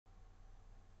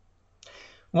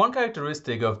One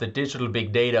characteristic of the digital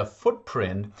big data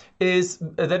footprint is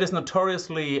that it's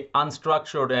notoriously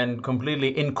unstructured and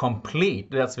completely incomplete.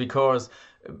 That's because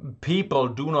people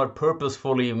do not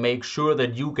purposefully make sure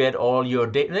that you get all your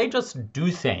data. They just do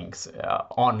things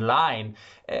online.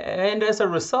 And as a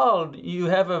result, you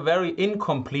have a very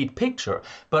incomplete picture.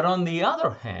 But on the other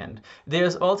hand,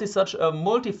 there's also such a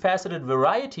multifaceted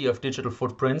variety of digital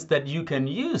footprints that you can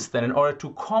use then in order to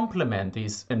complement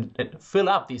these and fill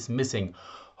up these missing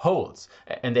holes.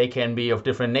 And they can be of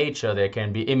different nature. There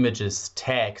can be images,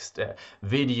 text,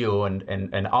 video,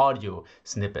 and audio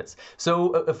snippets.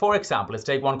 So for example, let's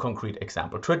take one concrete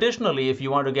example. Traditionally, if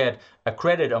you want to get a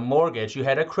credit, a mortgage, you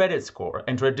had a credit score.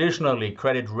 And traditionally,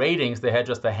 credit ratings, they had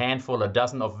just a handful, a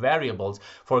dozen of variables.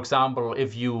 For example,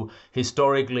 if you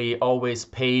historically always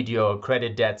paid your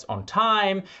credit debts on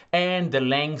time, and the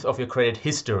length of your credit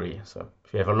history. So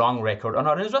if you have a long record or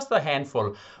not, it's just a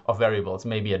handful of variables,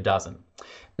 maybe a dozen.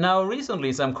 Now,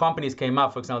 recently, some companies came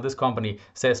up. For example, this company,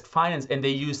 Zest Finance, and they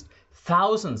used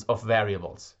thousands of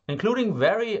variables, including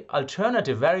very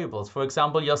alternative variables. For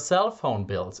example, your cell phone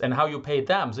bills and how you paid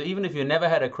them. So even if you never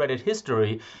had a credit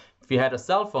history, if you had a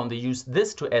cell phone, they used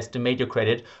this to estimate your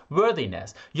credit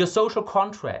worthiness. Your social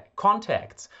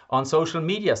contacts on social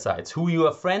media sites, who you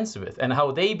are friends with and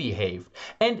how they behaved.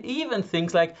 And even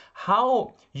things like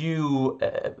how you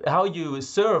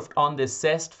surfed on the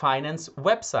Zest Finance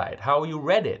website, how you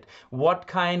read it, what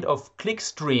kind of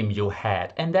clickstream you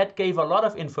had. And that gave a lot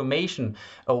of information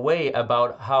away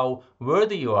about how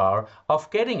worthy you are of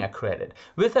getting a credit.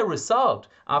 With a result,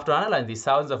 after analyzing these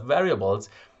thousands of variables,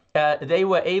 they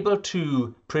were able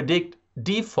to predict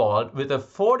default with a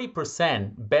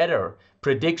 40% better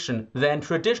prediction than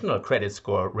traditional credit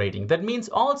score rating. That means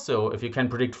also, if you can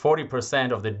predict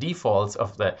 40% of the defaults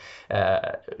of the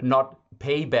not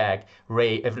payback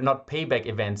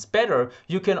events better,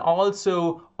 you can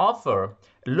also offer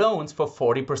loans for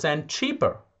 40%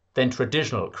 cheaper than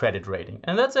traditional credit rating.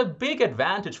 And that's a big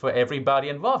advantage for everybody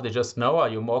involved. They just know, are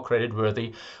you more credit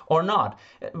worthy or not?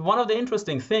 One of the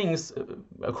interesting things,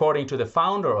 according to the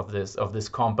founder of this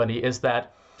company, is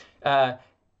that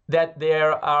that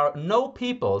there are no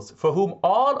peoples for whom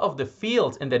all of the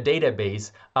fields in the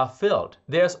database are filled.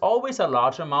 There's always a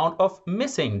large amount of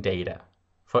missing data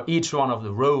for each one of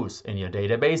the rows in your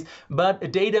database, but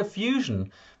with data fusion,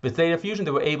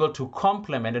 they were able to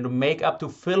complement and to make up, to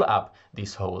fill up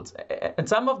these holes. And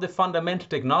some of the fundamental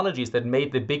technologies that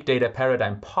made the big data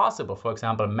paradigm possible, for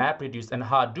example, MapReduce and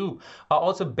Hadoop, are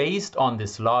also based on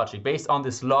this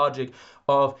logic,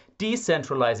 of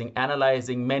decentralizing,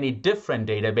 analyzing many different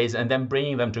databases and then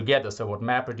bringing them together. So what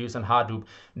MapReduce and Hadoop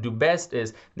do best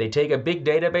is they take a big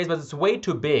database, but it's way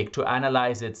too big to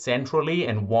analyze it centrally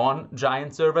in one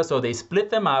giant server. So they split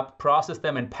them up, process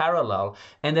them in parallel,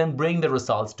 and then bring the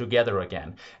results together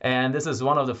again. And this is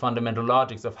one of the fundamental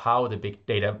logics of how the big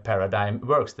data paradigm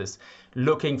works, this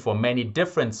looking for many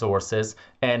different sources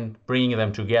and bringing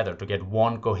them together to get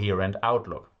one coherent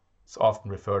outlook. It's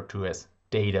often referred to as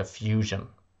data fusion.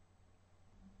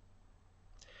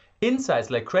 Insights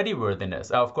like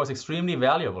creditworthiness are of course extremely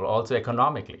valuable also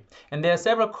economically. And there are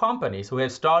several companies who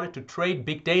have started to trade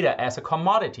big data as a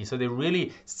commodity. So they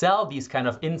really sell these kind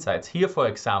of insights. Here, for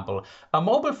example, a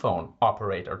mobile phone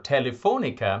operator,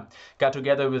 Telefonica, got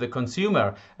together with a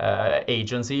consumer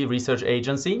research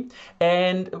agency.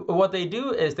 And what they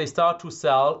do is they start to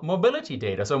sell mobility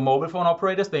data. So mobile phone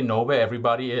operators, they know where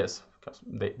everybody is because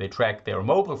they track their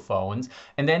mobile phones.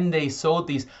 And then they sold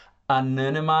these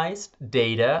anonymized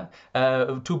data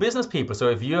to business people. So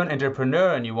if you're an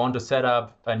entrepreneur and you want to set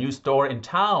up a new store in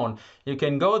town, you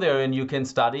can go there and you can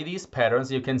study these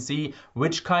patterns. You can see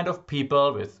which kind of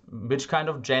people with which kind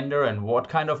of gender and what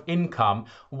kind of income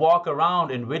walk around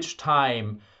in which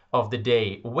time of the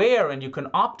day where, and you can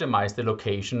optimize the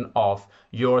location of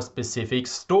your specific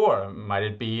store. Might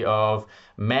it be of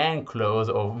man clothes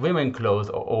or women clothes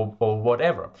or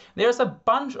whatever. There's a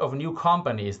bunch of new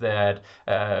companies that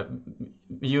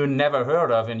you never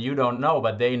heard of and you don't know,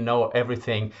 but they know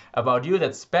everything about you,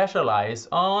 that specialize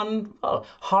on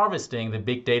harvesting the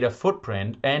big data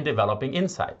footprint and developing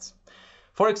insights.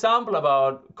 For example,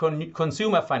 about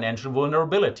consumer financial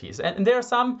vulnerabilities. And there are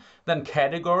some then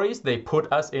categories they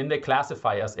put us in, they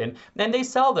classify us in, and they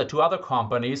sell that to other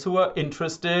companies who are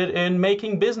interested in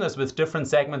making business with different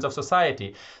segments of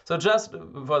society. So just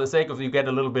for the sake of you get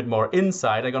a little bit more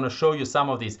insight, I'm going to show you some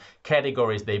of these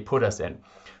categories they put us in.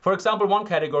 For example, one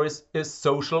category is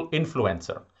social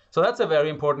influencer. So that's a very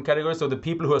important category. So the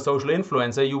people who are social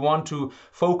influencer, you want to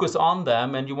focus on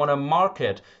them and you want to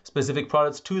market specific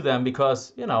products to them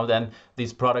because, you know, then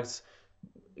these products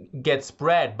get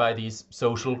spread by these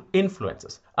social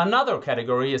influences. Another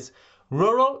category is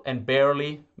rural and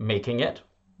barely making it.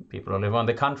 People who live on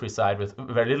the countryside with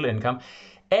very little income.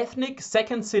 Ethnic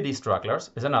second city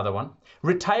strugglers is another one.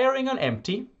 Retiring on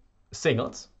empty,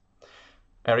 singles.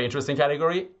 Very interesting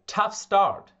category. Tough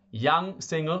start, young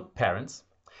single parents.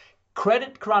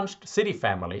 Credit crunched city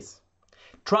families.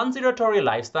 Transitory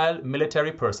lifestyle,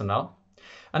 military personnel.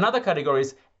 Another category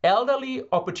is elderly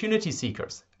opportunity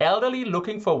seekers, elderly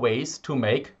looking for ways to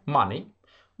make money.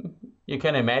 You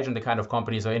can imagine the kind of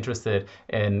companies are interested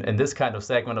in this kind of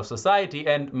segment of society.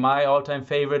 And my all-time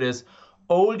favorite is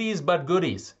oldies but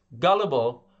goodies,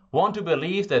 gullible, want to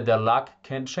believe that their luck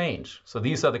can change. So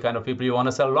these are the kind of people you want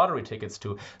to sell lottery tickets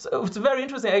to. So it's very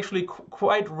interesting, actually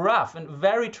quite rough and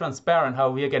very transparent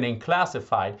how we are getting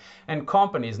classified. And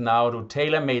companies now do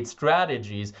tailor-made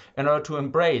strategies in order to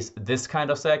embrace this kind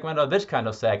of segment or this kind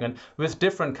of segment with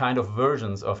different kind of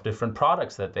versions of different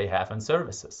products that they have and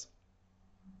services.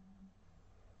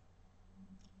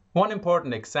 One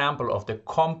important example of the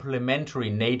complementary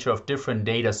nature of different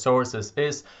data sources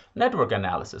is network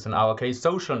analysis, in our case,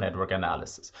 social network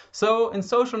analysis. So in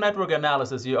social network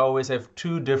analysis, you always have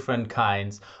two different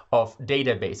kinds of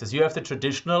databases. You have the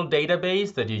traditional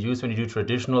database that you use when you do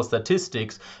traditional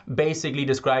statistics, basically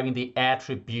describing the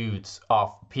attributes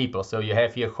of people. So you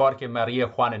have here Jorge, Maria,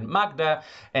 Juan, and Magda,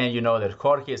 and you know that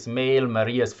Jorge is male,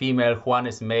 Maria is female, Juan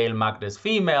is male, Magda is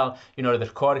female. You know that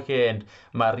Jorge and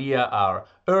Maria are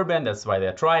urban, that's why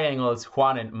they're triangles.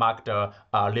 Juan and Magda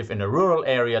live in a rural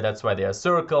area, that's why they are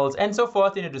circles, and so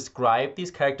forth. And you describe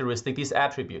these characteristics, these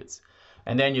attributes.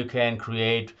 And then you can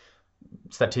create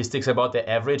statistics about the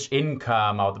average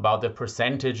income, about the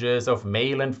percentages of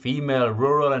male and female,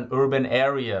 rural and urban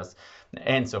areas,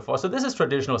 and so forth. So this is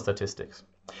traditional statistics.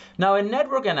 Now in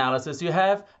network analysis, you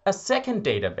have a second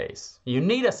database. You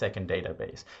need a second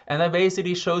database. And that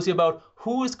basically shows you about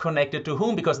who is connected to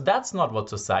whom, because that's not what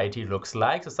society looks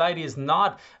like. Society is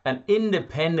not an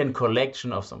independent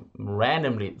collection of some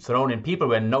randomly thrown in people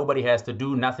where nobody has to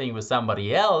do nothing with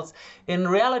somebody else. In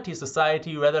reality,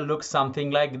 society rather looks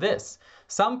something like this.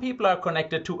 Some people are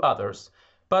connected to others,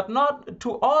 but not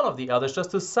to all of the others,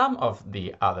 just to some of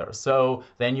the others. So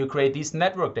then you create these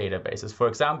network databases. For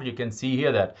example, you can see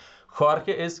here that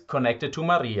Jorge is connected to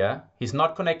Maria. He's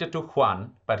not connected to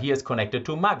Juan, but he is connected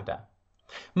to Magda.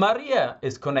 Maria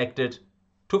is connected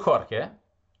to Jorge,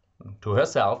 to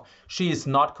herself. She is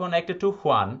not connected to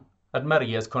Juan, but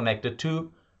Maria is connected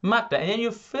to Magda. And then you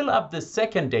fill up the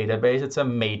second database. It's a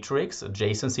matrix,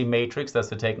 adjacency matrix, that's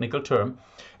the technical term.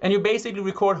 And you basically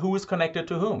record who is connected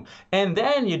to whom. And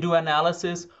then you do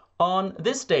analysis on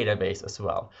this database as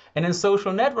well. And in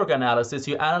social network analysis,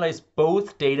 you analyze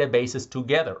both databases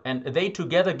together. And they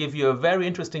together give you a very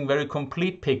interesting, very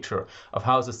complete picture of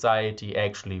how society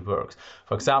actually works.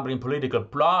 For example, in political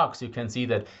blogs, you can see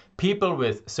that people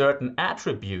with certain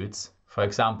attributes, for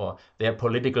example, their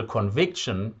political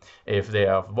conviction, if they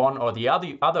are one or the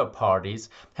other parties,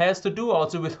 has to do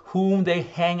also with whom they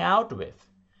hang out with.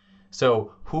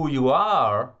 So who you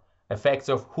are affects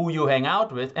of who you hang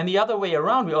out with, and the other way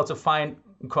around, we also find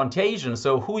contagion.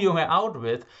 So who you hang out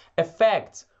with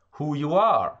affects who you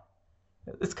are.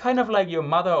 It's kind of like your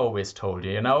mother always told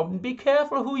you, be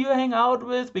careful who you hang out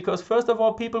with, because first of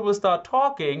all, people will start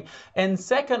talking, and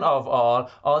second of all,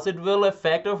 also it will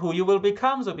affect of who you will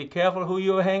become. So be careful who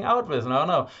you hang out with.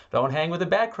 No, don't hang with the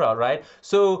bad crowd, right?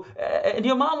 So, and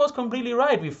your mom was completely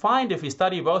right. We find if we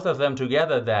study both of them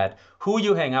together that who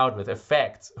you hang out with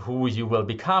affects who you will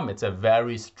become. It's a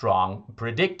very strong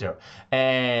predictor.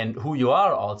 And who you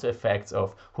are also affects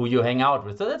of who you hang out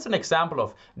with. So that's an example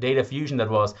of data fusion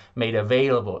that was made available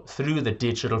through the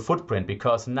digital footprint,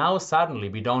 because now suddenly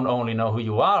we don't only know who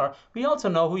you are, we also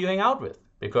know who you hang out with,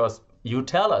 because you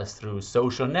tell us through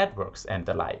social networks and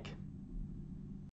the like.